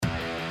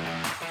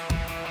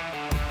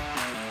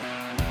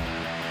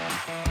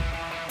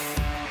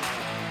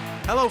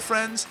Hello,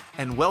 friends,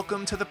 and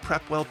welcome to the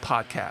Prepwell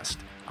Podcast.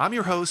 I'm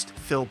your host,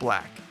 Phil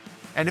Black.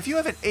 And if you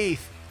have an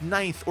 8th,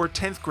 9th, or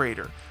 10th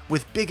grader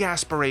with big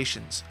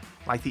aspirations,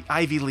 like the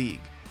Ivy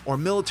League, or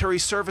military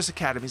service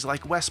academies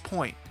like West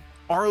Point,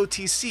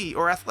 ROTC,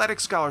 or athletic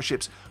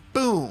scholarships,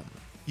 boom,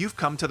 you've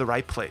come to the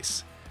right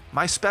place.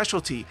 My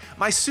specialty,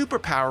 my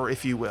superpower,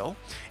 if you will,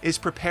 is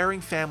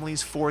preparing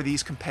families for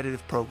these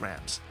competitive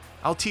programs.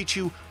 I'll teach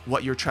you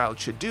what your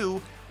child should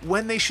do,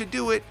 when they should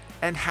do it,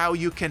 and how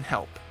you can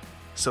help.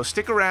 So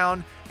stick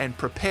around and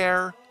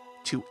prepare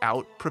to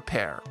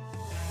out-prepare.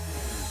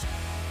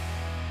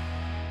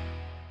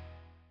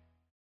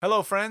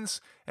 Hello,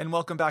 friends, and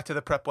welcome back to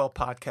the Prepwell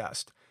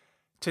Podcast.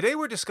 Today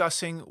we're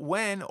discussing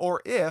when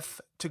or if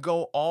to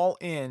go all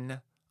in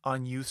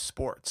on youth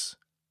sports.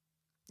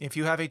 If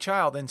you have a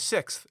child in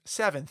 6th,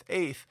 7th,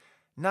 8th,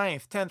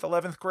 9th, 10th,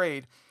 11th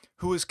grade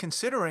who is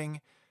considering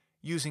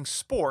using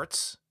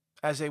sports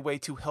as a way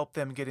to help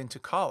them get into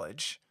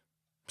college,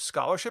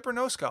 scholarship or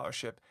no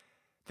scholarship,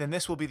 then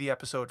this will be the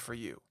episode for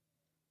you.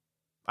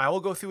 I will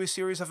go through a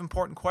series of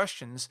important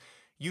questions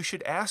you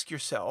should ask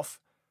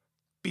yourself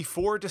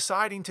before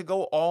deciding to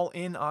go all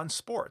in on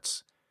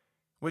sports,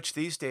 which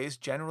these days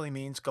generally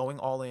means going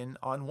all in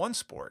on one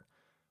sport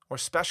or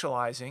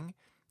specializing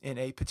in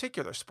a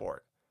particular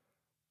sport.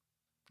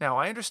 Now,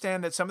 I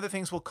understand that some of the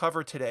things we'll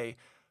cover today,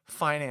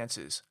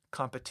 finances,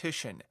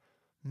 competition,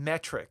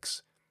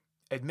 metrics,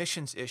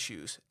 admissions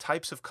issues,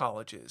 types of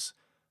colleges,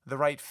 the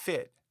right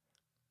fit,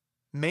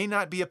 may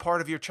not be a part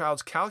of your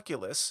child's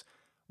calculus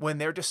when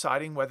they're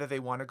deciding whether they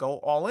want to go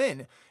all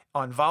in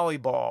on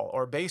volleyball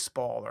or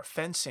baseball or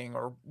fencing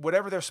or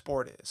whatever their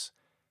sport is.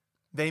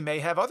 They may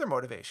have other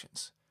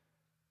motivations.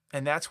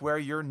 And that's where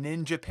your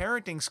ninja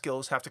parenting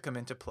skills have to come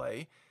into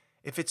play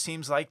if it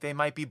seems like they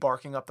might be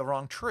barking up the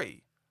wrong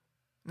tree.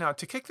 Now,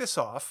 to kick this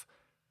off,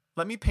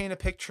 let me paint a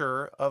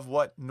picture of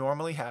what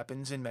normally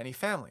happens in many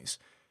families.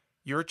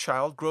 Your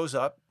child grows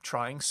up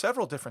trying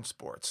several different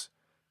sports.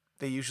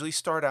 They usually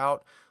start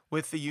out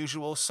with the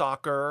usual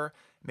soccer,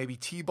 maybe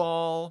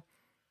t-ball,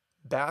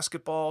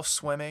 basketball,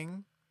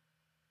 swimming.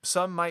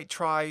 Some might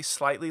try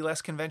slightly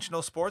less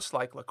conventional sports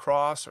like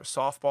lacrosse or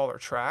softball or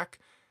track.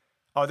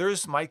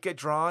 Others might get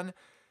drawn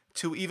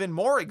to even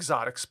more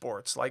exotic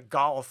sports like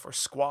golf or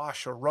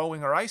squash or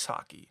rowing or ice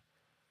hockey.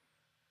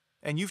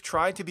 And you've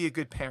tried to be a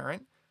good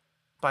parent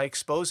by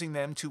exposing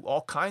them to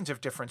all kinds of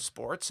different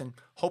sports and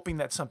hoping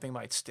that something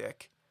might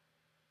stick.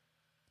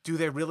 Do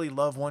they really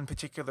love one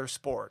particular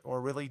sport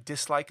or really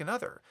dislike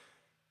another?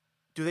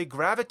 Do they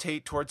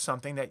gravitate towards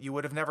something that you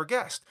would have never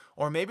guessed?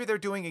 Or maybe they're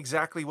doing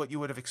exactly what you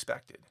would have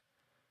expected.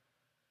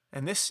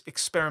 And this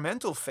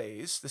experimental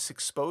phase, this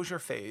exposure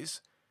phase,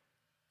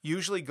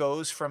 usually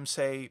goes from,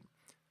 say,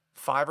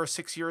 5 or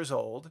 6 years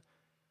old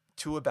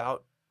to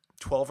about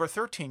 12 or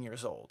 13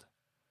 years old.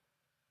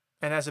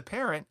 And as a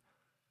parent,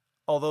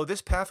 although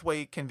this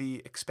pathway can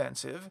be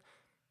expensive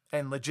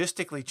and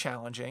logistically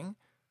challenging,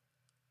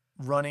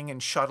 running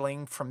and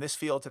shuttling from this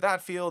field to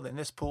that field and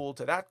this pool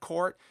to that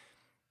court,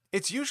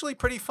 it's usually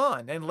pretty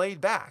fun and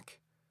laid back.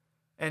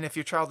 And if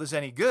your child is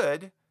any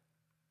good,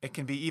 it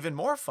can be even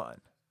more fun.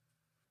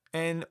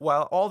 And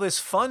while all this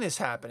fun is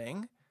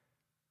happening,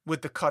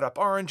 with the cut up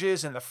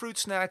oranges and the fruit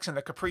snacks and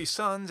the Capri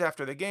Suns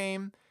after the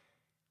game,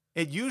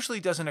 it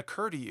usually doesn't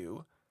occur to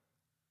you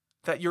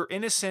that your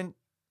innocent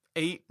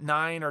 8,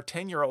 9, or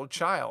 10-year-old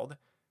child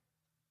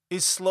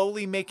is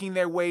slowly making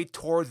their way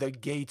toward the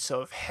gates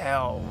of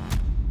hell,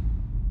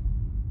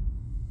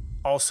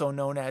 also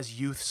known as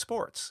youth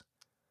sports.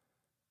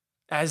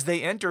 As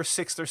they enter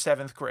 6th or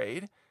 7th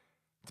grade,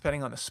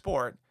 depending on the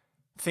sport,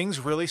 things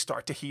really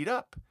start to heat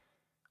up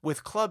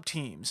with club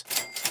teams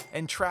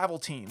and travel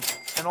teams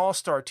and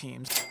all-star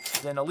teams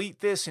and elite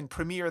this and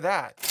premier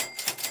that.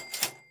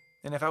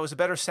 And if I was a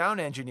better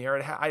sound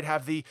engineer, I'd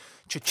have the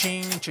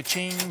cha-ching,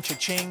 cha-ching,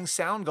 cha-ching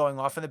sound going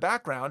off in the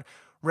background,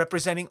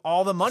 representing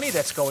all the money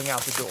that's going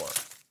out the door.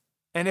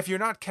 And if you're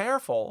not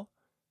careful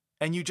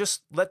and you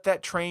just let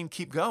that train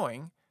keep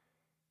going,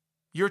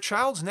 your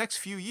child's next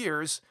few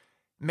years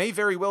may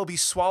very well be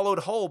swallowed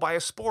whole by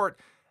a sport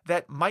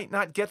that might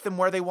not get them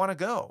where they want to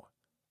go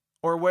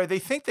or where they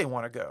think they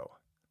want to go.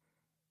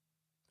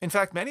 In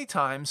fact, many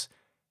times,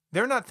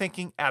 they're not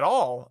thinking at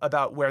all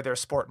about where their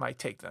sport might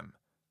take them.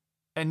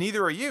 And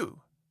neither are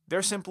you.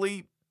 They're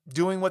simply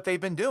doing what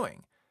they've been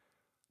doing,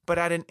 but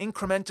at an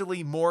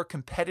incrementally more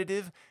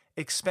competitive,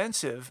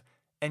 expensive,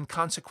 and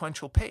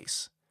consequential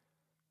pace.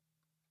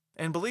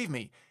 And believe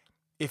me,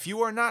 if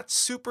you are not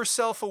super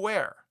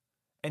self-aware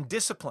and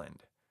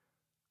disciplined,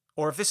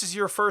 or if this is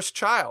your first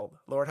child,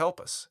 Lord help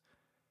us,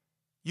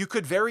 you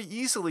could very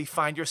easily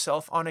find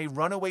yourself on a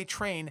runaway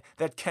train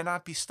that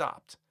cannot be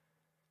stopped.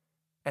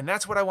 And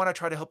that's what I want to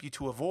try to help you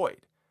to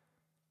avoid.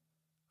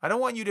 I don't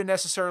want you to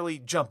necessarily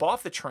jump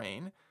off the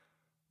train,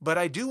 but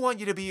I do want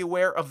you to be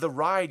aware of the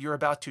ride you're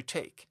about to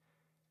take.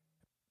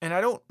 And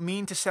I don't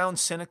mean to sound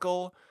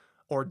cynical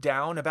or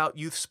down about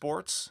youth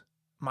sports.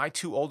 My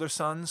 2 older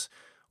sons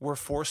were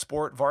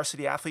 4-sport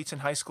varsity athletes in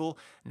high school.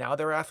 Now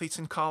they're athletes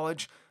in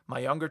college. My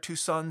younger 2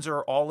 sons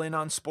are all in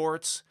on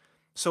sports.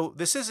 So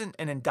this isn't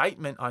an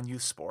indictment on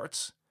youth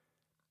sports.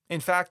 In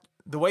fact,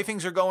 the way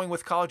things are going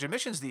with college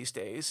admissions these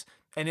days,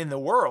 and in the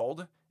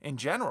world in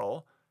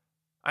general,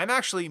 I'm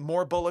actually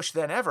more bullish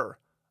than ever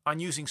on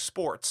using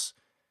sports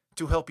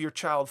to help your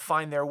child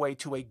find their way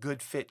to a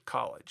good fit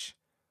college.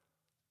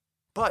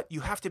 But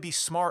you have to be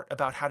smart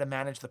about how to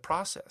manage the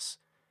process.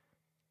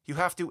 You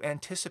have to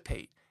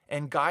anticipate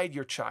and guide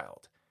your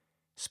child,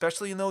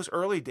 especially in those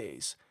early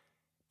days,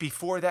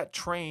 before that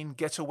train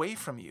gets away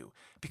from you,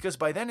 because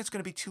by then it's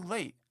going to be too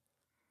late.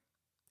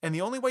 And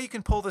the only way you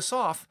can pull this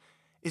off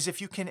is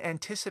if you can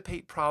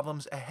anticipate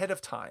problems ahead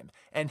of time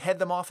and head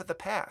them off at the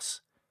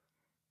pass.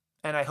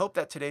 And I hope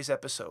that today's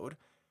episode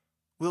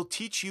will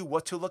teach you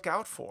what to look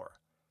out for.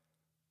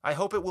 I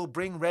hope it will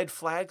bring red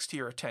flags to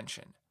your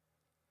attention.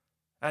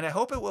 And I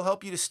hope it will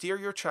help you to steer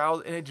your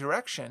child in a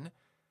direction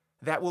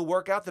that will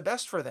work out the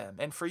best for them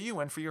and for you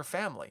and for your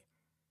family.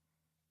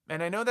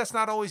 And I know that's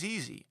not always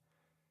easy,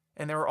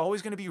 and there are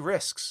always going to be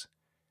risks,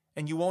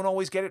 and you won't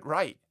always get it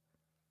right.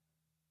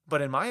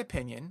 But in my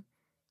opinion,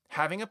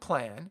 having a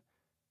plan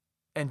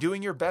and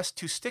doing your best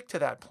to stick to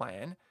that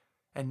plan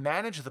and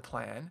manage the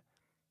plan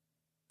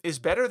is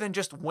better than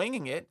just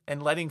winging it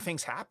and letting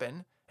things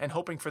happen and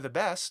hoping for the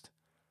best.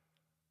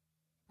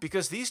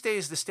 Because these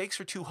days the stakes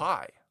are too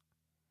high.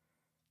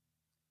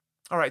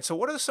 All right, so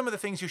what are some of the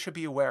things you should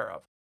be aware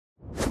of?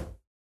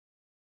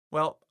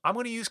 Well, I'm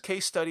going to use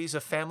case studies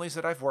of families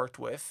that I've worked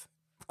with,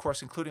 of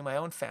course, including my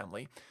own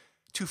family,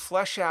 to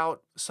flesh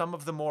out some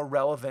of the more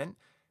relevant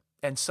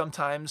and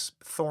sometimes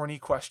thorny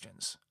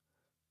questions.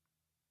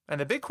 And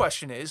the big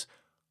question is,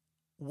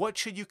 what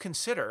should you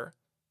consider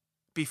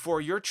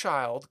before your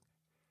child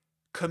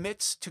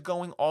commits to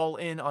going all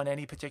in on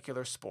any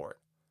particular sport?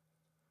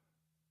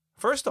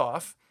 First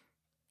off,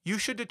 you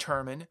should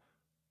determine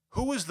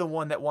who is the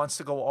one that wants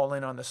to go all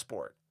in on the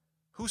sport.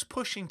 Who's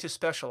pushing to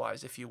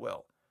specialize, if you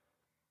will?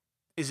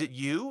 Is it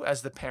you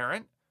as the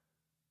parent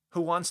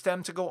who wants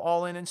them to go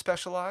all in and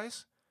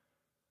specialize?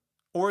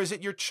 Or is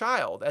it your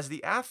child as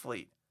the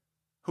athlete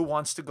who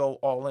wants to go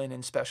all in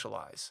and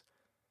specialize?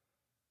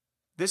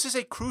 This is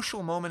a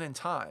crucial moment in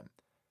time.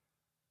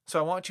 So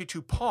I want you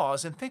to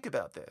pause and think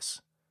about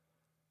this.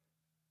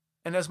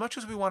 And as much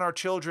as we want our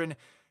children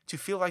to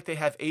feel like they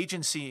have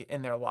agency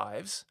in their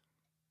lives,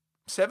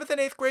 7th and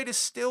 8th grade is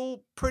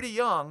still pretty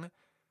young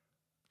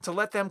to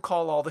let them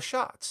call all the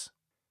shots.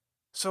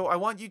 So I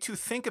want you to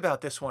think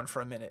about this one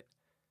for a minute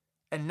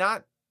and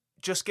not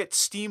just get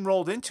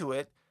steamrolled into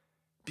it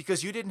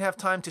because you didn't have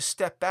time to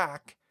step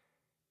back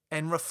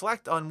and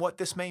reflect on what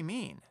this may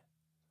mean.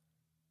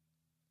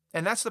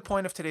 And that's the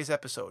point of today's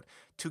episode,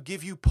 to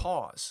give you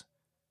pause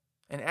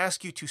and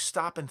ask you to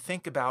stop and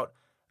think about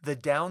the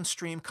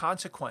downstream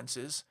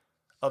consequences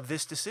of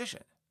this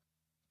decision.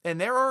 And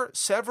there are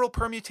several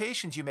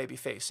permutations you may be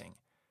facing.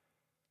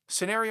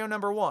 Scenario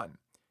number 1,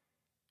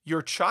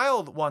 your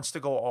child wants to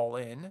go all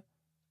in,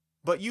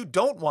 but you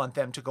don't want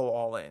them to go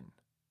all in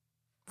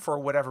for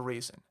whatever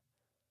reason.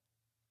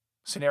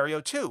 Scenario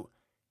 2,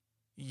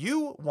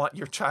 you want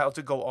your child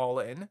to go all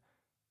in,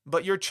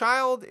 but your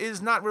child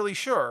is not really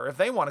sure if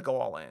they want to go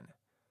all in.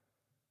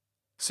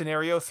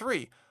 Scenario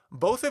 3,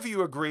 both of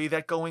you agree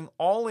that going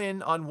all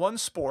in on one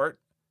sport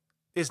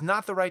is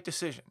not the right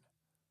decision.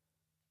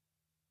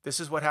 This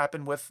is what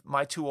happened with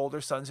my 2 older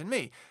sons and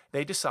me.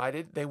 They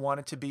decided they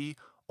wanted to be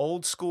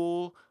old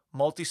school,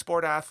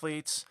 multi-sport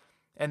athletes,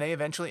 and they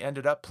eventually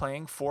ended up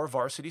playing 4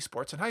 varsity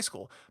sports in high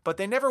school. But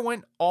they never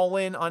went all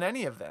in on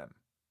any of them.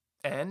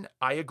 And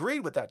I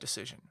agreed with that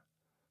decision.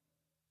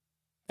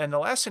 And the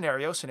last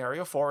scenario,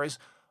 scenario 4, is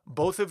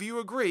both of you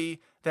agree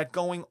that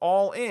going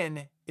all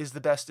in is the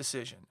best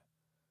decision.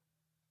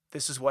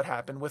 This is what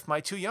happened with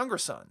my 2 younger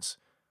sons,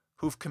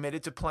 who've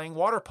committed to playing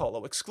water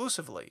polo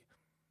exclusively,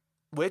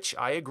 which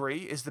I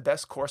agree is the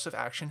best course of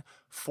action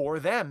for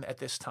them at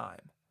this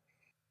time.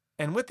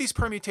 And with these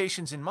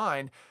permutations in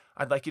mind,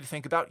 I'd like you to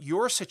think about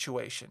your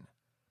situation.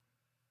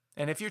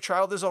 And if your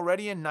child is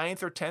already in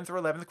 9th or 10th or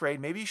 11th grade,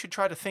 maybe you should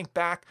try to think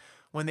back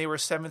when they were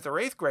 7th or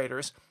 8th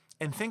graders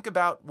and think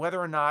about whether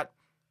or not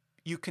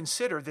you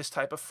consider this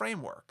type of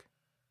framework.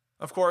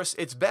 Of course,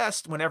 it's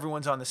best when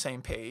everyone's on the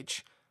same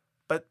page,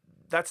 but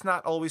that's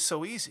not always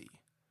so easy.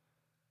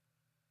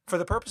 For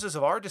the purposes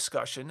of our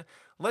discussion,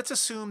 let's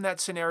assume that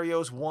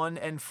scenarios 1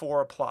 and 4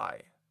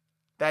 apply.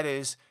 That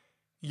is,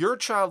 your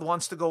child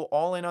wants to go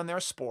all in on their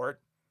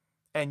sport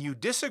and you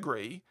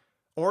disagree,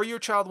 or your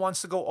child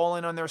wants to go all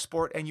in on their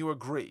sport and you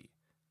agree.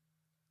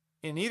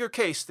 In either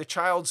case, the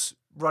child's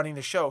running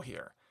the show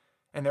here,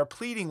 and they're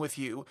pleading with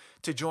you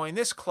to join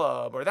this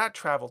club or that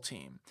travel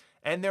team,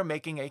 and they're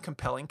making a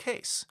compelling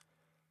case.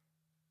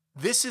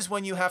 This is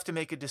when you have to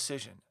make a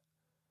decision.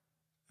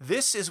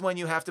 This is when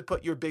you have to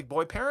put your big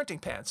boy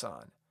parenting pants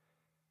on.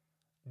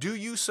 Do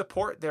you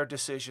support their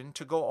decision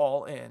to go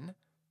all in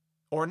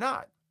or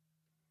not?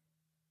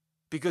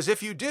 Because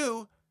if you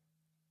do,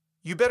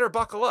 you better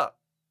buckle up,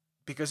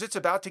 because it's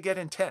about to get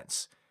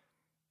intense.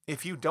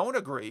 If you don't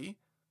agree,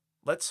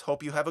 let's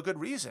hope you have a good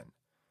reason.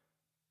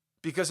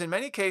 Because in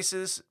many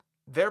cases,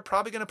 they're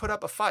probably going to put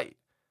up a fight.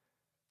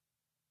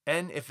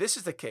 And if this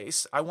is the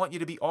case, I want you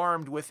to be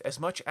armed with as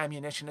much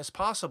ammunition as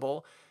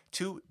possible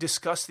to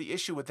discuss the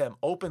issue with them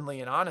openly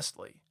and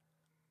honestly.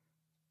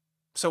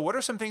 So what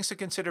are some things to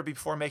consider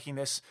before making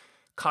this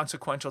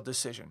consequential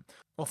decision?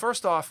 Well,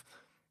 first off,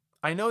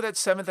 I know that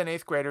 7th and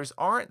 8th graders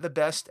aren't the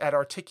best at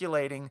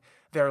articulating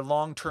their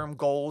long-term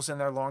goals and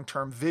their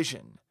long-term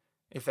vision,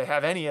 if they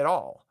have any at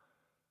all.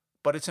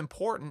 But it's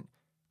important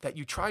that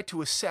you try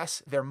to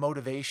assess their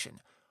motivation.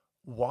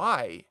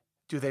 Why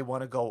do they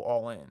want to go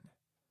all in?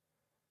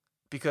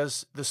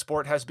 Because the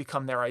sport has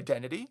become their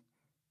identity,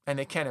 and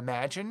they can't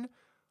imagine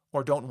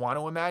or don't want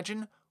to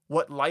imagine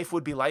what life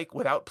would be like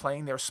without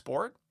playing their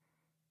sport?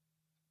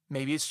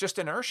 Maybe it's just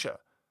inertia.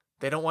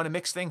 They don't want to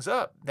mix things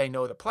up. They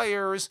know the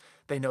players,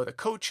 they know the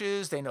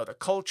coaches, they know the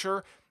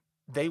culture.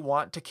 They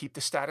want to keep the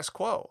status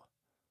quo.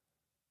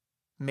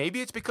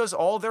 Maybe it's because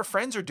all their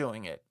friends are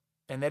doing it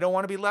and they don't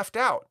want to be left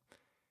out.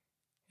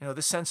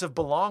 The sense of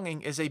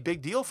belonging is a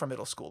big deal for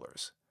middle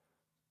schoolers.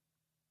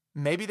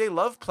 Maybe they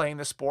love playing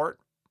the sport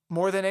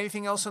more than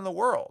anything else in the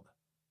world.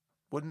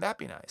 Wouldn't that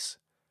be nice?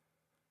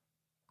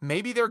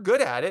 Maybe they're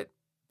good at it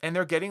and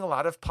they're getting a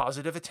lot of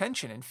positive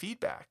attention and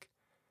feedback.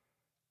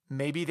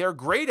 Maybe they're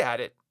great at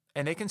it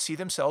and they can see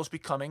themselves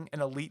becoming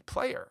an elite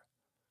player.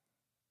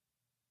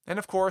 And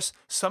of course,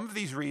 some of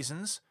these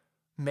reasons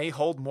may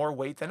hold more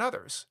weight than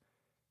others.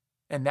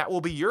 And that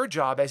will be your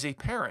job as a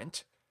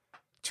parent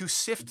to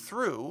sift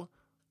through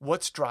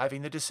what's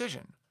driving the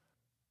decision.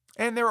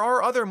 And there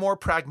are other more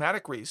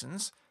pragmatic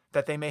reasons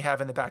that they may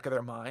have in the back of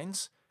their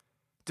minds,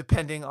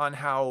 depending on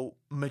how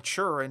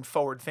mature and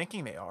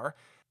forward-thinking they are.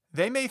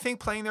 They may think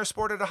playing their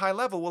sport at a high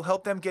level will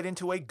help them get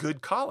into a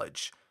good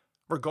college,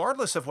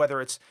 regardless of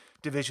whether it's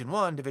Division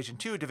I, Division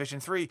II,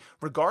 Division III,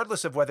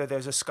 regardless of whether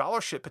there's a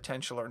scholarship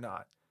potential or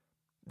not.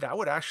 That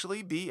would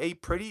actually be a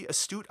pretty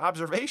astute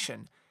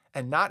observation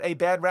and not a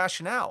bad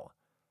rationale,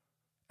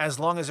 as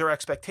long as their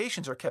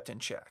expectations are kept in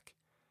check.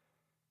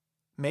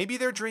 Maybe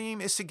their dream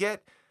is to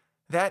get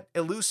that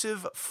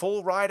elusive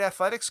full-ride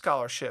athletic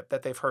scholarship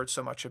that they've heard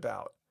so much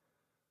about.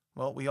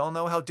 Well, we all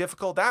know how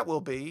difficult that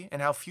will be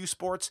and how few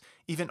sports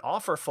even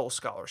offer full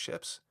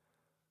scholarships.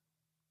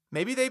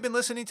 Maybe they've been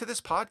listening to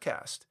this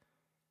podcast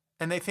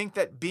and they think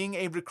that being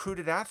a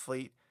recruited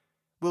athlete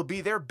will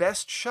be their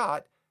best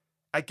shot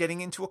at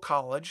getting into a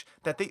college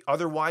that they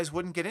otherwise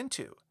wouldn't get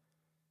into,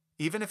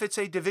 even if it's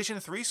a Division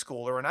III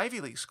school or an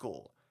Ivy League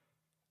school,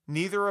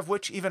 neither of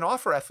which even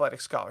offer athletic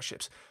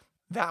scholarships.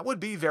 That would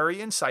be very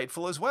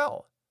insightful as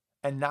well,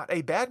 and not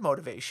a bad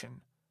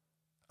motivation.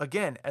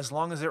 Again, as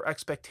long as their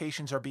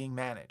expectations are being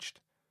managed.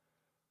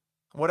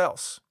 What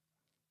else?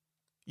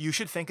 You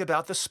should think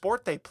about the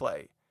sport they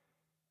play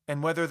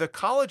and whether the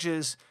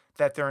colleges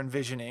that they're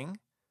envisioning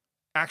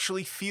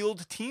actually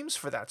field teams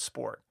for that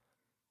sport.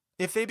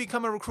 If they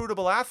become a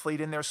recruitable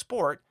athlete in their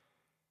sport,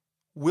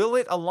 will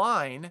it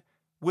align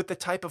with the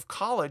type of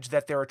college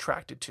that they're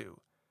attracted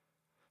to?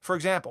 For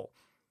example,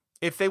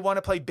 if they want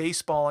to play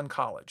baseball in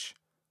college,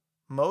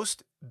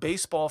 most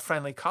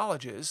baseball-friendly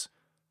colleges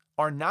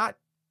are not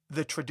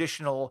the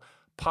traditional,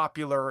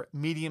 popular,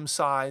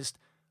 medium-sized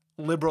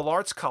liberal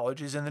arts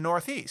colleges in the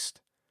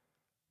Northeast.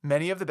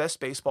 Many of the best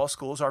baseball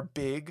schools are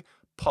big,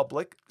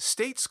 public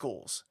state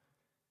schools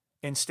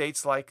in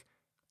states like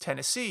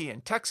Tennessee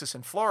and Texas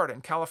and Florida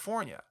and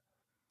California.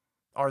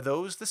 Are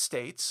those the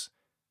states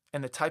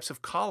and the types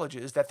of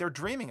colleges that they're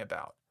dreaming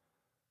about?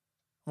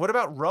 What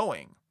about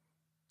rowing?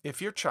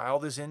 If your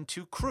child is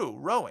into crew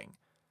rowing,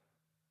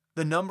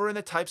 the number and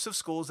the types of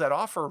schools that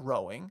offer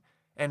rowing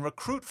and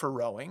recruit for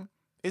rowing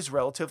is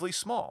relatively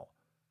small,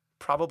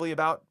 probably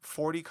about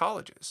 40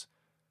 colleges.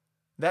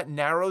 That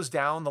narrows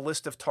down the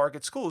list of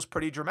target schools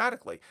pretty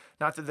dramatically.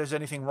 Not that there's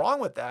anything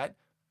wrong with that,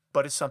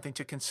 but it's something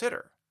to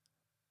consider.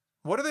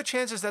 What are the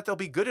chances that they'll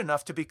be good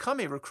enough to become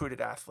a recruited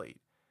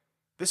athlete?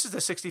 This is the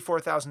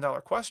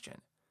 $64,000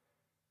 question.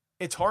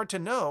 It's hard to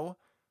know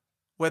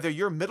whether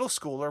your middle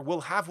schooler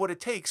will have what it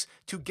takes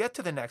to get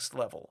to the next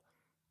level,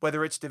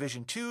 whether it's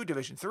Division II,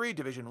 Division III,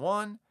 Division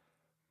I.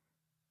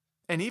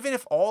 And even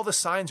if all the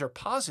signs are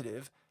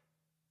positive,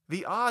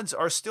 the odds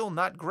are still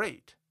not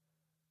great,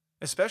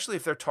 especially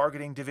if they're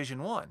targeting Division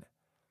I.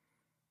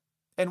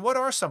 And what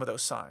are some of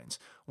those signs?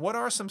 What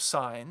are some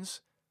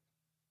signs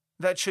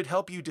that should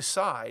help you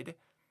decide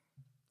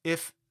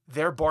if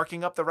they're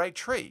barking up the right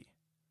tree?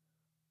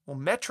 Well,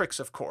 metrics,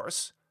 of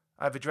course.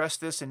 I've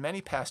addressed this in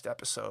many past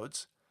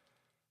episodes.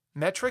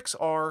 Metrics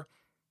are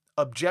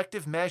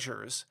objective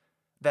measures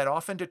that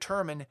often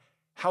determine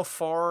how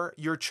far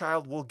your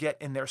child will get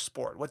in their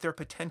sport, what their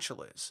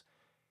potential is.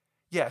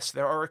 Yes,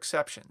 there are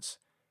exceptions.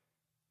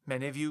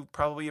 Many of you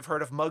probably have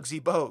heard of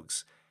Muggsy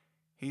Bogues.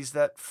 He's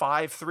that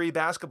 5'3"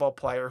 basketball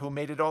player who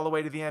made it all the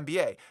way to the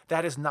NBA.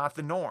 That is not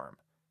the norm.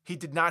 He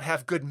did not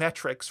have good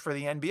metrics for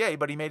the NBA,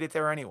 but he made it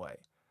there anyway.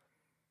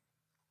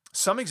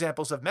 Some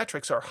examples of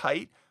metrics are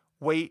height,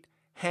 weight,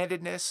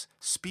 handedness,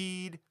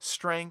 speed,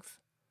 strength.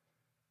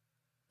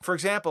 For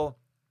example,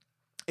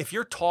 if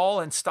you're tall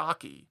and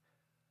stocky,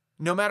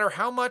 no matter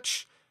how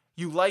much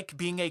you like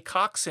being a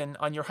coxswain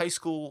on your high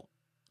school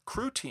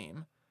crew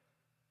team,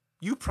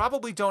 you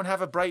probably don't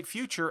have a bright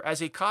future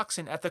as a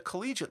coxswain at the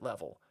collegiate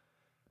level,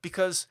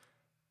 because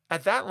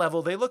at that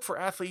level, they look for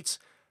athletes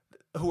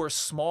who are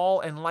small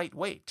and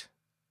lightweight.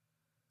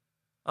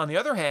 On the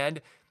other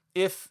hand,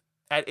 if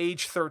at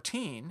age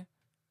 13,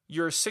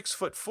 you're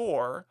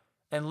 6'4"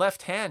 and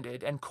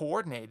left-handed and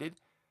coordinated,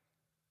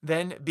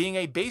 then being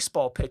a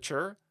baseball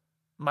pitcher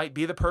might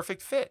be the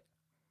perfect fit.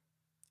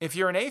 If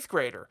you're an 8th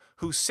grader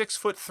who's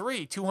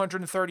 6'3",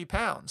 230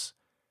 pounds,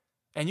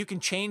 and you can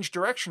change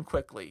direction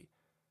quickly,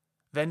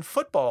 then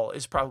football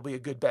is probably a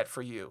good bet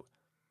for you.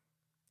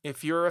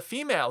 If you're a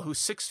female who's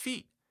 6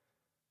 feet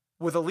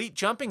with elite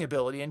jumping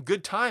ability and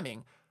good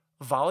timing,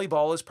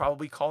 volleyball is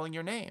probably calling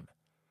your name.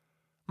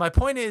 My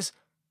point is,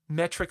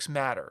 metrics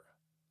matter.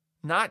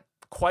 Not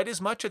quite as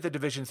much at the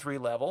Division III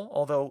level,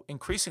 although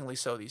increasingly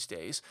so these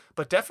days,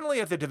 but definitely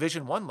at the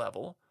Division I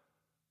level,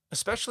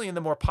 especially in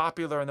the more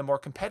popular and the more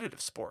competitive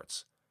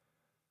sports.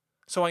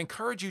 So I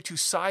encourage you to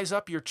size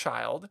up your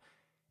child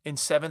in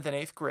 7th and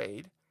 8th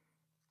grade,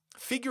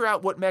 figure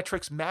out what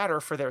metrics matter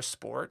for their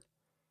sport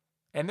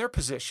and their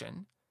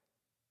position,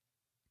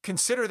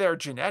 consider their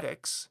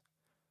genetics,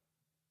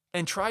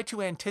 and try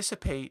to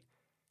anticipate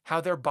how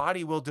their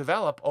body will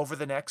develop over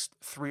the next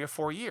 3 or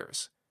 4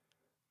 years.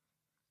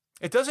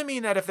 It doesn't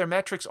mean that if their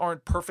metrics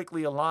aren't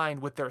perfectly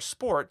aligned with their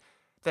sport,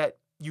 that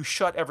you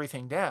shut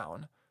everything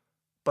down,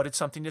 but it's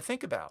something to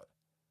think about.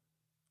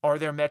 Are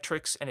their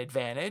metrics an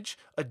advantage,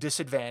 a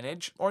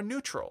disadvantage, or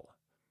neutral?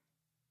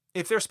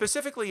 If they're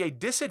specifically a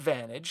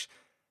disadvantage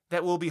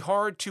that will be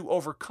hard to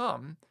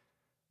overcome,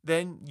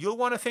 then you'll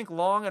want to think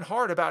long and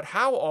hard about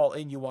how all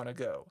in you want to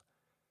go,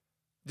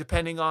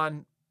 depending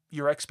on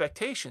your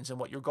expectations and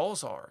what your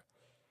goals are.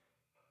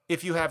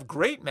 If you have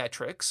great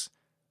metrics,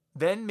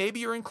 then maybe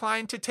you're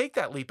inclined to take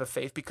that leap of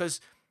faith because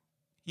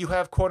you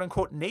have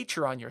quote-unquote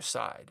nature on your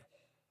side.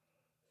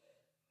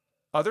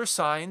 Other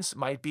signs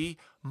might be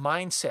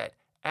mindset,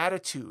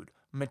 attitude,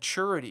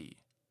 maturity,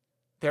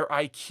 their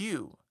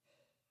IQ,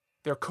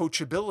 their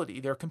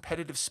coachability, their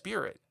competitive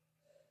spirit.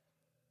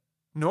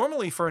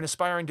 Normally, for an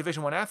aspiring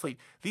Division I athlete,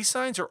 these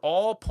signs are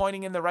all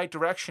pointing in the right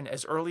direction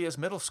as early as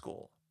middle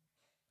school.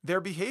 Their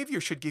behavior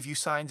should give you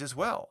signs as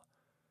well.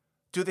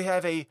 Do they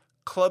have a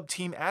club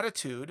team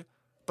attitude,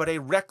 but a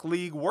rec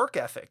league work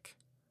ethic?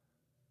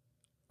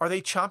 Are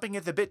they chomping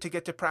at the bit to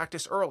get to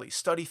practice early,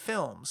 study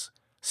films,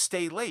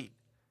 stay late?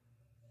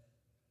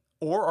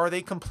 Or are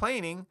they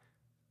complaining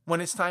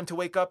when it's time to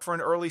wake up for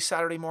an early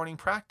Saturday morning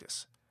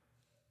practice?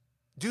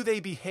 Do they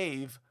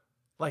behave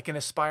like an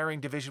aspiring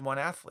Division I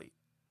athlete?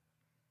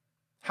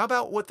 How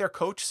about what their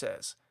coach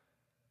says?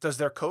 Does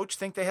their coach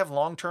think they have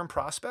long-term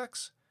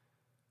prospects?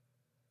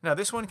 Now,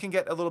 this one can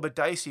get a little bit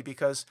dicey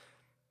because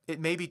it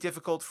may be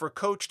difficult for a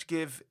coach to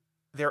give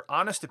their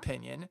honest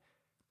opinion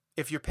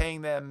if you're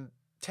paying them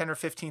 $10,000 or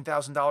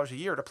 $15,000 a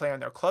year to play on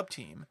their club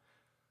team.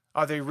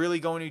 Are they really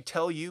going to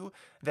tell you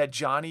that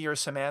Johnny or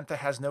Samantha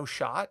has no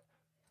shot?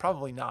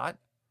 Probably not.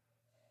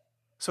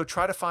 So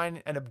try to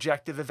find an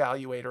objective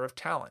evaluator of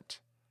talent.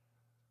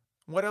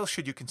 What else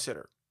should you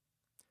consider?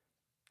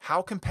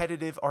 How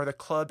competitive are the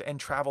club and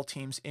travel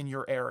teams in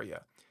your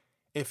area?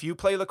 If you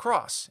play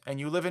lacrosse and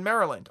you live in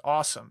Maryland,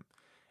 awesome.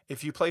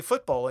 If you play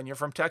football and you're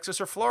from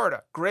Texas or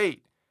Florida,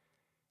 great.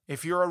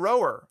 If you're a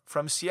rower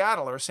from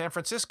Seattle or San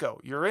Francisco,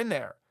 you're in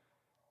there.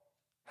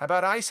 How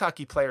about ice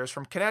hockey players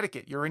from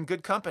Connecticut? You're in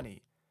good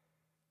company.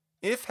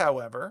 If,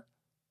 however,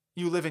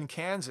 you live in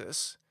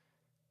Kansas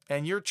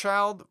and your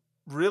child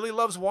really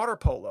loves water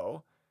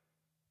polo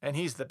and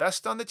he's the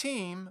best on the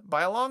team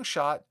by a long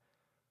shot,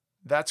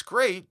 that's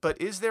great, but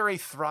is there a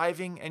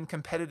thriving and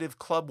competitive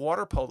club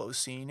water polo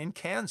scene in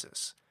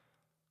Kansas?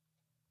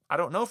 I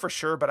don't know for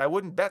sure, but I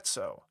wouldn't bet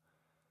so.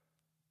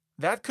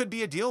 That could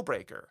be a deal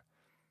breaker.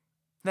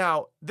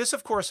 Now, this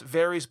of course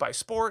varies by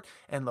sport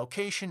and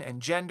location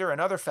and gender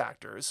and other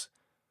factors,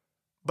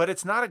 but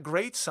it's not a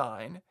great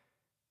sign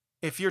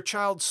if your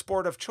child's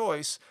sport of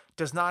choice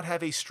does not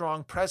have a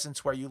strong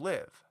presence where you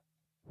live.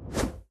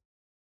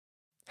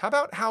 How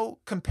about how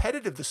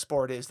competitive the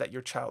sport is that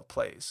your child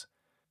plays?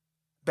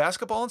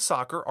 Basketball and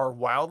soccer are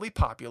wildly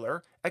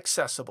popular,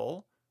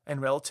 accessible, and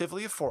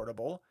relatively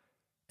affordable,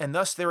 and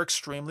thus they're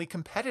extremely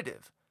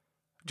competitive,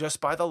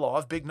 just by the law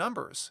of big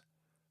numbers.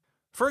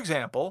 For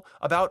example,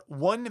 about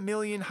 1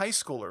 million high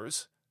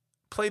schoolers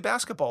play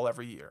basketball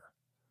every year.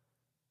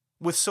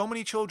 With so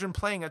many children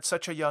playing at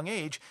such a young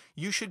age,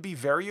 you should be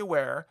very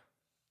aware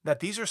that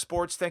these are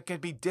sports that can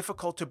be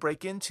difficult to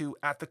break into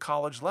at the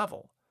college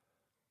level.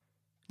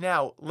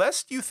 Now,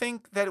 lest you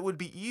think that it would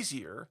be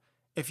easier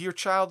if your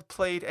child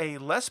played a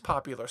less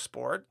popular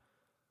sport,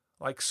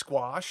 like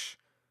squash,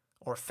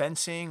 or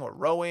fencing, or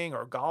rowing,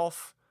 or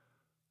golf,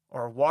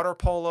 or water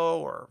polo,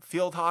 or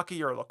field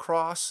hockey, or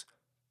lacrosse,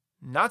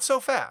 not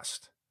so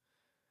fast.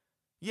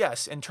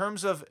 Yes, in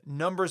terms of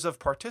numbers of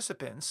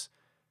participants,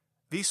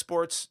 these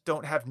sports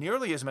don't have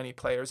nearly as many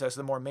players as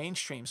the more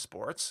mainstream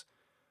sports.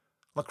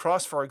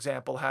 Lacrosse, for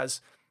example, has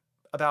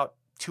about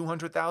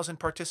 200,000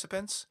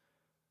 participants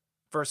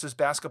versus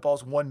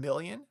basketball's 1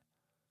 million.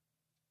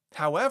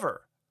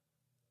 However,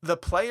 the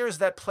players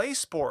that play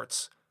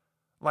sports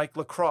like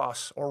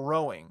lacrosse or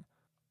rowing,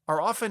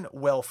 are often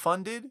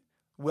well-funded,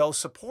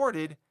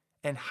 well-supported,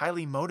 and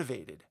highly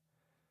motivated.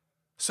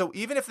 So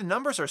even if the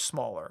numbers are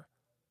smaller,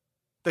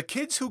 the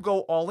kids who go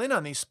all in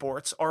on these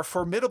sports are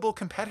formidable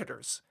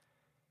competitors.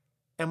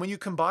 And when you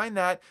combine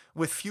that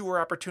with fewer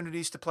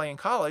opportunities to play in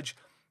college,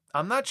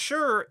 I'm not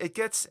sure it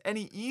gets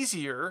any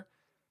easier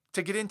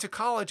to get into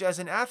college as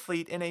an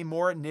athlete in a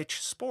more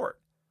niche sport.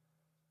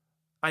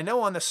 I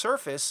know on the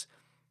surface,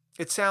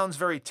 it sounds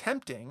very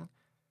tempting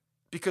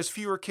because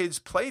fewer kids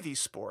play these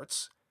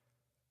sports.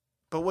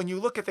 But when you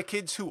look at the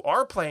kids who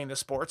are playing the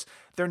sports,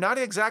 they're not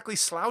exactly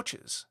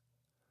slouches.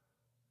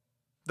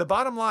 The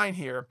bottom line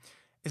here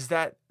is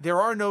that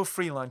there are no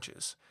free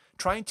lunches.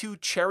 Trying to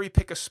cherry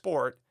pick a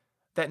sport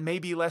that may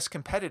be less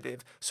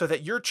competitive so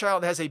that your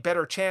child has a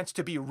better chance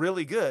to be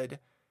really good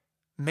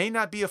may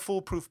not be a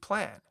foolproof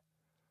plan.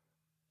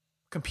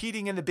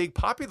 Competing in the big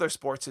popular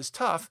sports is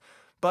tough,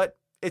 but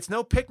it's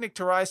no picnic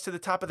to rise to the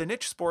top of the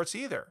niche sports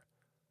either.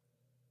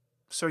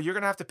 So you're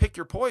going to have to pick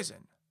your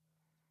poison.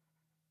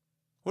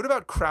 What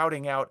about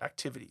crowding out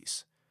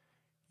activities?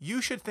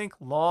 You should think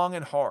long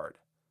and hard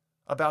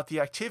about the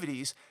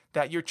activities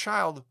that your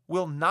child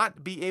will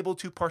not be able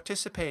to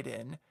participate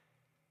in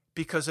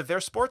because of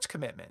their sports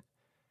commitment.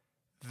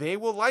 They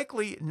will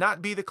likely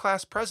not be the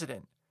class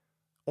president,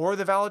 or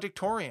the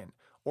valedictorian,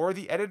 or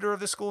the editor of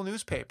the school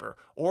newspaper,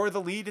 or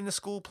the lead in the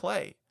school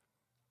play.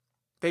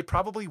 They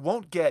probably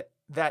won't get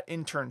that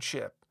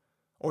internship,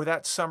 or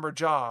that summer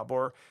job,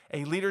 or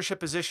a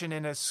leadership position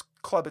in a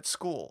club at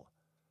school.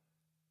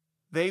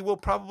 They will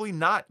probably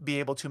not be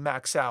able to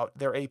max out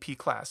their AP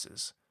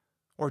classes,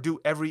 or do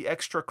every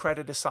extra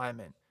credit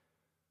assignment,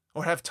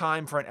 or have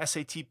time for an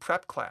SAT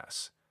prep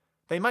class.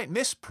 They might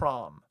miss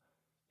prom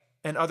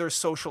and other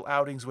social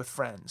outings with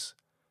friends.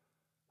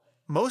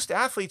 Most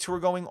athletes who are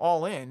going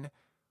all in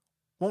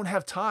won't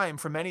have time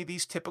for many of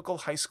these typical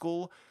high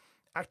school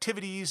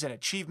activities and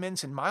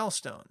achievements and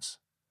milestones.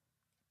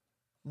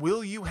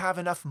 Will you have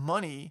enough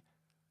money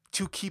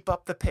to keep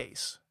up the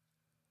pace?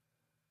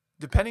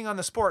 Depending on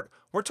the sport,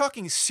 we're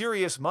talking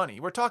serious money.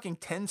 We're talking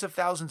tens of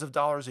thousands of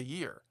dollars a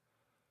year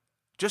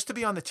just to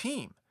be on the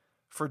team,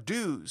 for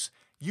dues,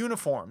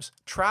 uniforms,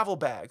 travel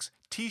bags,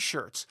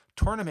 t-shirts,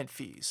 tournament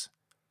fees.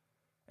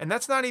 And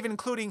that's not even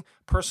including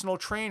personal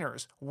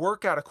trainers,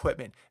 workout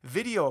equipment,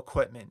 video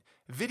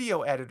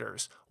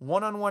editors,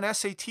 one-on-one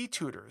SAT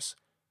tutors,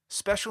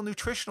 special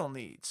nutritional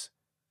needs.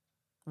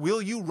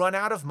 Will you run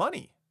out of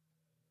money?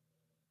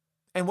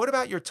 And what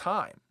about your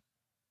time?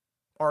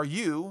 Are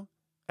you,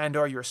 and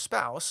are your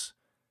spouse,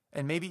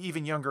 and maybe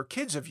even younger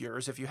kids of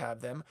yours if you have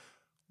them,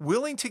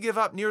 willing to give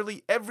up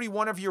nearly every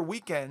one of your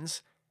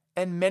weekends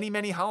and many,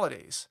 many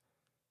holidays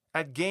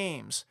at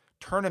games,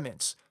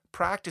 tournaments,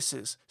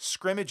 practices,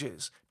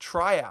 scrimmages,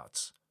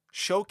 tryouts,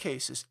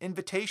 showcases,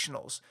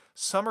 invitationals,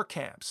 summer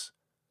camps,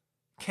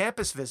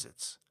 campus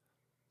visits?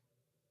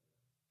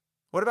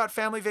 What about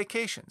family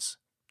vacations?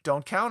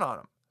 Don't count on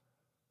them.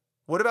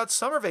 What about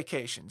summer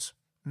vacations?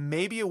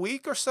 Maybe a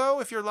week or so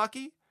if you're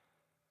lucky.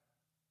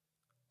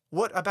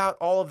 What about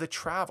all of the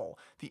travel,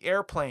 the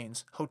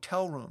airplanes,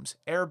 hotel rooms,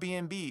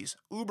 Airbnbs,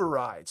 Uber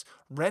rides,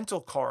 rental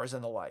cars,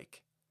 and the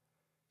like?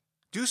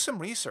 Do some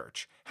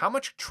research. How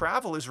much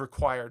travel is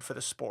required for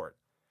the sport?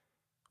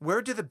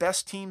 Where do the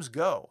best teams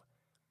go?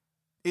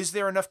 Is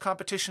there enough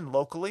competition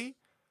locally?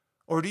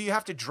 Or do you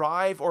have to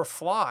drive or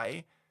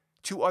fly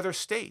to other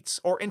states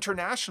or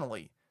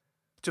internationally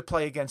to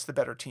play against the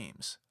better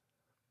teams?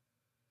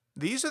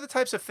 These are the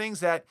types of things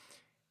that,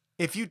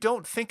 if you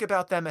don't think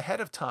about them ahead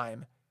of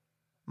time,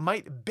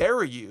 might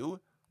bury you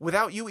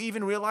without you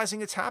even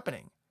realizing it's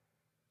happening.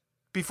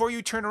 Before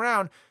you turn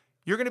around,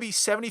 you're going to be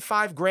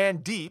 75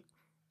 grand deep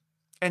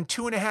and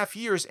 2.5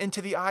 years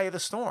into the eye of the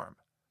storm.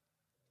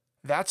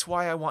 That's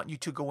why I want you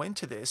to go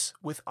into this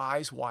with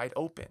eyes wide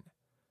open.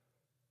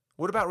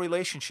 What about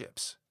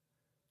relationships?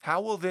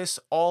 How will this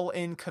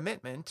all-in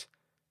commitment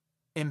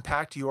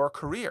impact your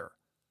career,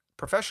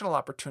 professional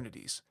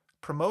opportunities,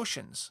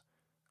 promotions,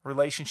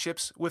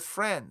 relationships with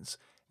friends,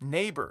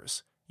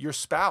 neighbors, your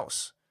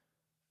spouse,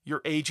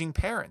 your aging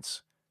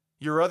parents,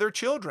 your other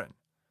children?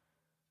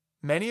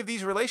 Many of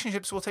these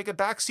relationships will take a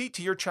back seat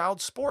to your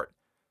child's sport.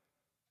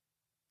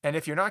 And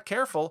if you're not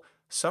careful,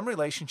 some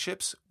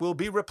relationships will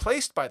be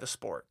replaced by the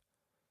sport.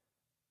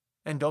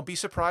 And don't be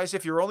surprised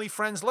if your only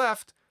friends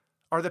left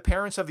are the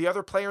parents of the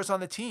other players on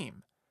the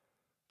team.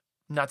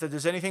 Not that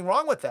there's anything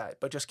wrong with that,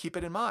 but just keep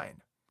it in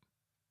mind.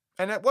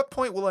 And at what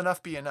point will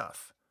enough be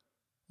enough?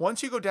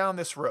 Once you go down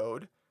this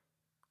road,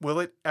 will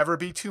it ever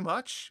be too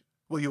much?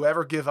 Will you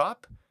ever give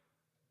up?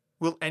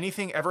 Will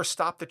anything ever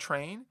stop the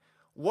train?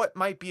 What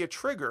might be a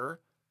trigger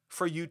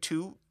for you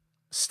to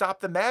stop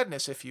the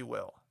madness, if you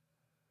will?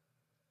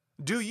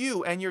 Do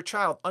you and your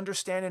child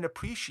understand and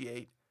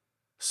appreciate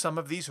some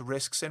of these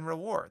risks and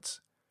rewards?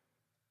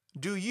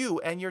 Do you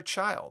and your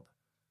child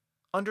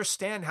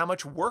understand how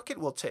much work it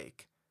will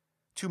take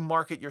to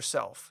market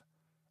yourself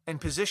and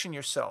position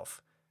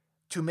yourself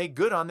to make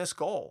good on this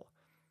goal?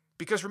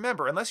 Because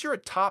remember, unless you're a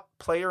top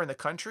player in the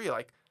country,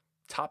 like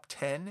top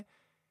 10,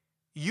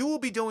 you will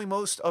be doing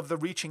most of the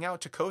reaching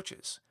out to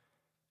coaches.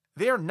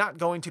 They are not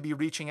going to be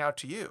reaching out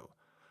to you.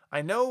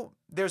 I know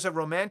there's a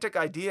romantic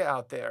idea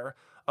out there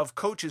of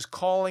coaches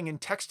calling and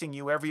texting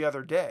you every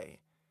other day,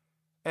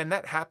 and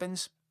that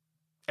happens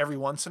every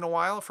once in a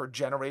while for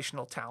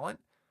generational talent.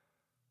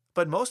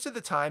 But most of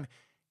the time,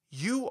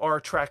 you are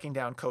tracking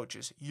down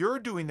coaches. You're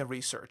doing the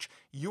research.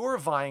 You're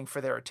vying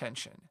for their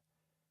attention.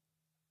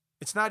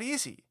 It's not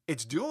easy.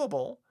 It's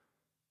doable,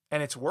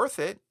 and it's worth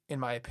it, in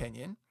my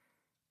opinion,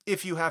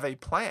 if you have a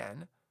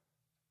plan,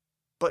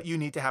 but you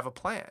need to have a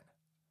plan.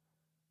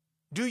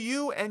 Do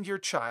you and your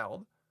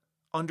child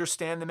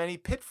understand the many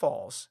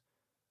pitfalls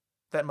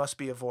that must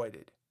be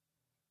avoided?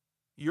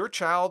 Your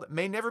child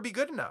may never be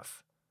good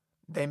enough.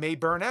 They may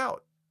burn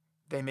out.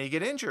 They may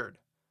get injured.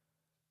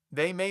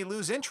 They may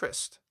lose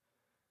interest.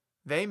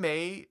 They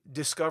may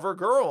discover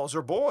girls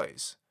or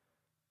boys.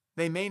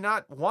 They may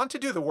not want to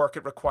do the work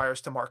it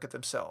requires to market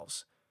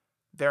themselves.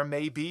 There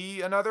may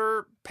be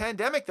another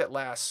pandemic that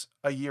lasts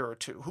a year or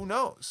two. Who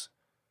knows?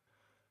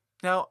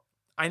 Now,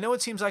 I know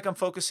it seems like I'm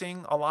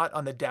focusing a lot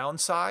on the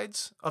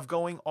downsides of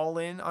going all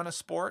in on a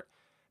sport.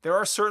 There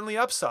are certainly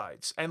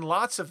upsides, and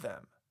lots of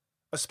them,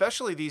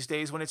 especially these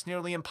days when it's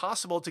nearly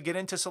impossible to get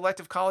into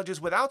selective colleges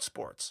without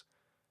sports.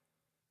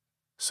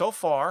 So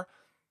far,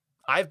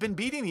 I've been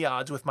beating the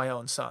odds with my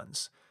own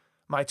sons.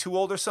 My two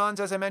older sons,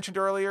 as I mentioned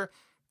earlier,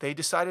 they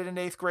decided in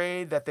 8th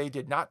grade that they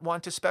did not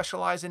want to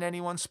specialize in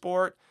any one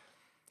sport.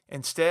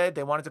 Instead,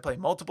 they wanted to play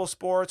multiple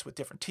sports with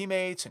different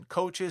teammates and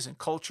coaches and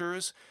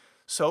cultures.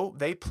 So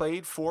they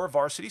played 4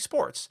 varsity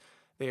sports.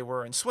 They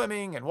were in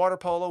swimming and water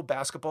polo,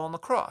 basketball, and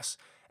lacrosse.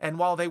 And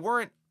while they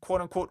weren't,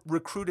 quote unquote,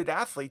 recruited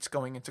athletes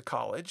going into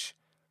college,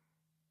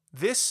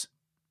 this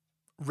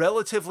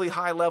relatively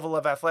high level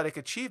of athletic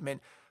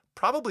achievement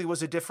probably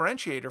was a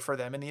differentiator for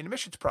them in the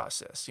admissions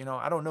process.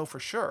 I don't know for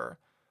sure,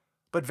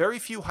 but very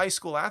few high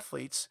school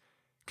athletes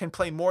can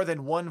play more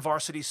than 1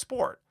 varsity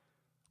sport,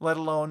 let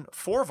alone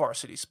 4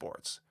 varsity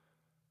sports,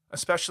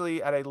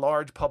 especially at a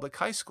large public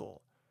high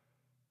school.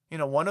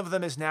 One of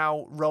them is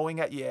now rowing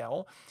at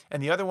Yale,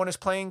 and the other one is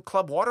playing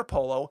club water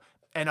polo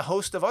and a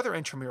host of other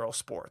intramural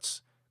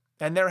sports,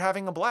 and they're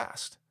having a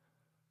blast.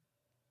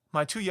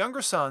 My 2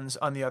 younger sons,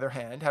 on the other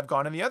hand, have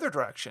gone in the other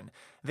direction.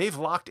 They've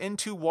locked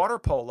into water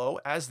polo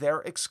as their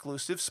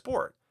exclusive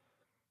sport.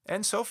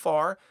 And so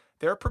far,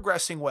 they're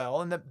progressing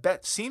well, and the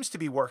bet seems to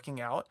be working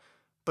out,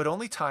 but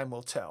only time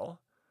will tell.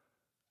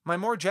 My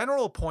more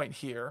general point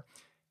here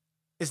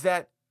is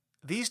that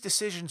these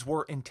decisions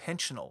were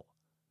intentional.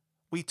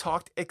 We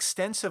talked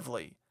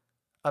extensively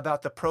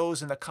about the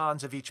pros and the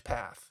cons of each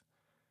path.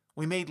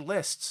 We made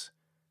lists.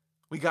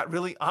 We got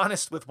really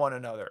honest with one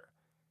another.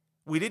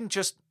 We didn't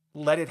just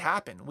let it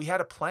happen. We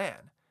had a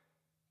plan.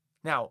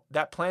 Now,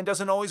 that plan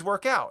doesn't always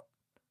work out.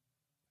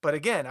 But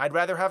again, I'd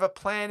rather have a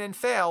plan and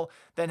fail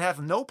than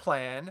have no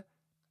plan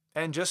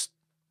and just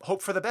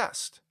hope for the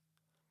best.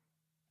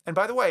 And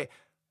by the way,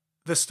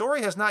 the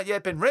story has not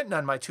yet been written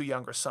on my 2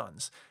 younger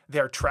sons.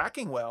 They're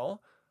tracking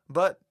well,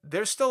 but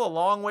there's still a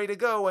long way to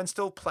go and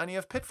still plenty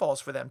of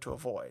pitfalls for them to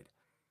avoid.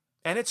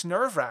 And it's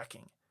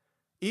nerve-wracking,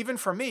 even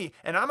for me,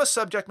 and I'm a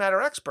subject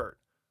matter expert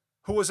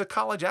who was a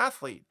college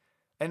athlete,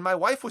 and my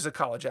wife was a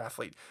college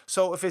athlete.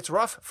 So if it's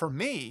rough for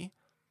me,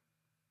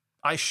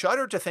 I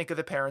shudder to think of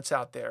the parents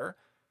out there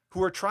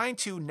who are trying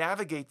to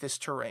navigate this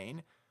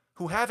terrain,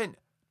 who haven't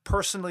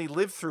personally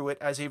lived through it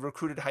as a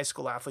recruited high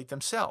school athlete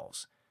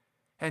themselves,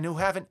 and who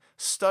haven't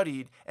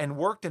studied and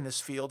worked in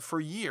this field for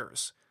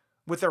years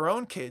with their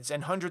own kids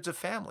and hundreds of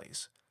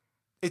families.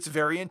 It's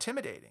very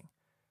intimidating.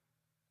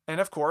 And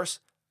of course,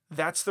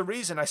 that's the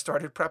reason I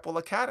started Prepwell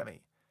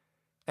Academy,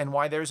 and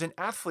why there's an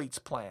athlete's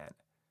plan,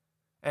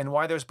 and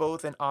why there's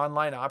both an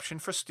online option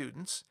for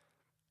students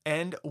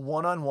and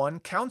one-on-one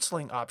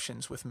counseling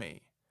options with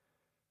me.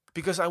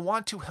 Because I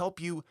want to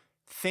help you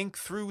think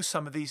through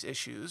some of these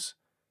issues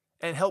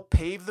and help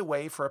pave the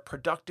way for a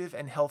productive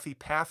and healthy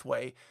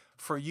pathway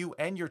for you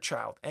and your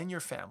child and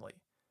your family.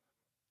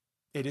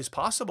 It is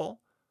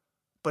possible,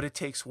 but it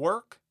takes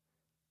work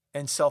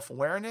and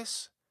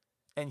self-awareness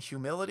and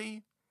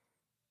humility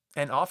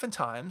and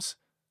oftentimes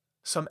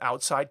some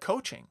outside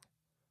coaching.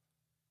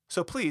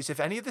 So please, if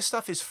any of this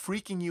stuff is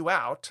freaking you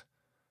out,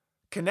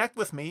 connect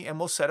with me and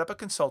we'll set up a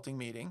consulting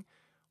meeting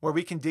where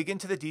we can dig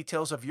into the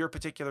details of your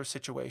particular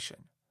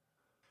situation.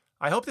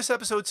 I hope this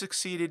episode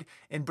succeeded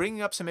in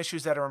bringing up some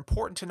issues that are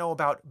important to know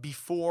about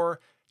before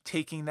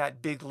taking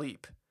that big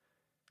leap.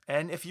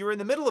 And if you're in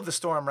the middle of the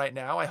storm right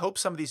now, I hope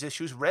some of these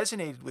issues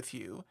resonated with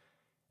you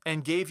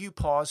and gave you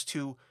pause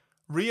to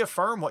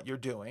reaffirm what you're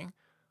doing,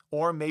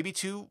 or maybe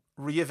to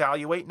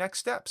reevaluate next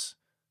steps.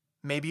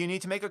 Maybe you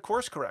need to make a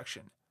course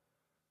correction.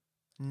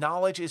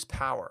 Knowledge is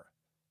power.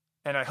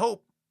 And I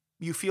hope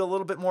you feel a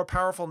little bit more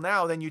powerful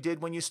now than you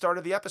did when you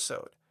started the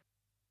episode.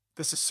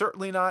 This is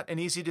certainly not an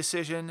easy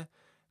decision.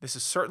 This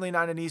is certainly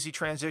not an easy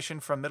transition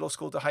from middle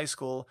school to high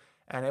school,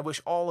 and I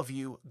wish all of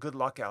you good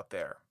luck out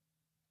there.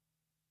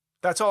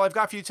 That's all I've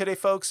got for you today,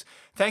 folks.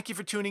 Thank you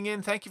for tuning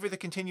in. Thank you for the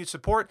continued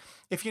support.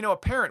 If you know a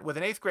parent with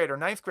an 8th grader,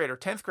 9th grader,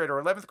 10th grader,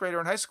 or 11th grader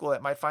in high school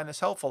that might find this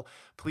helpful,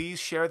 please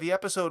share the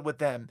episode with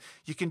them.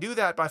 You can do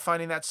that by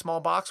finding that small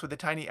box with the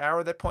tiny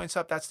arrow that points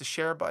up. That's the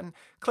share button.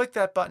 Click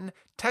that button,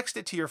 text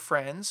it to your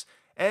friends,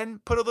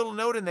 and put a little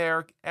note in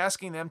there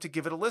asking them to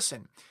give it a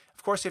listen.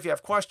 Of course, if you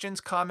have questions,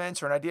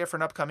 comments, or an idea for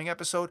an upcoming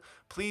episode,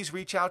 please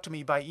reach out to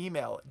me by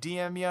email,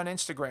 DM me on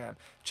Instagram,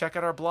 check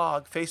out our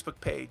blog,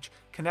 Facebook page,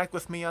 connect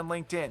with me on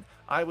LinkedIn.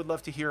 I would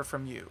love to hear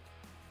from you.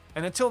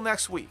 And until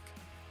next week,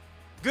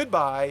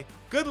 goodbye,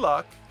 good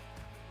luck,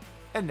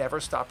 and never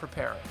stop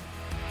preparing.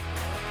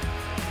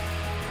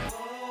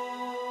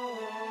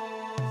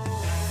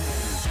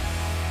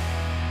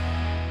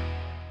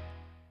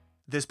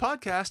 This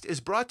podcast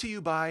is brought to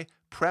you by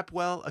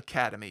PrepWell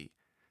Academy.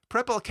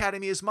 PrepWell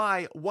Academy is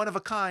my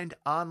one-of-a-kind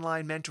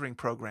online mentoring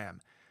program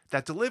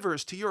that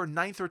delivers to your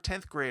 9th or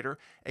 10th grader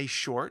a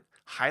short,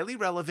 highly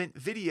relevant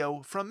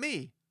video from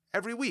me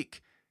every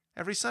week,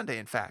 every Sunday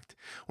in fact,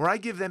 where I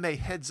give them a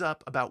heads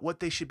up about what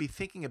they should be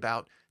thinking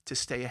about to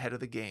stay ahead of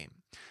the game.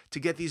 To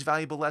get these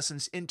valuable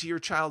lessons into your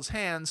child's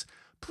hands,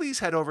 please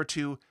head over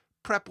to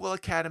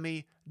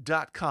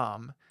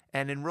prepwellacademy.com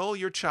and enroll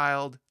your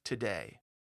child today.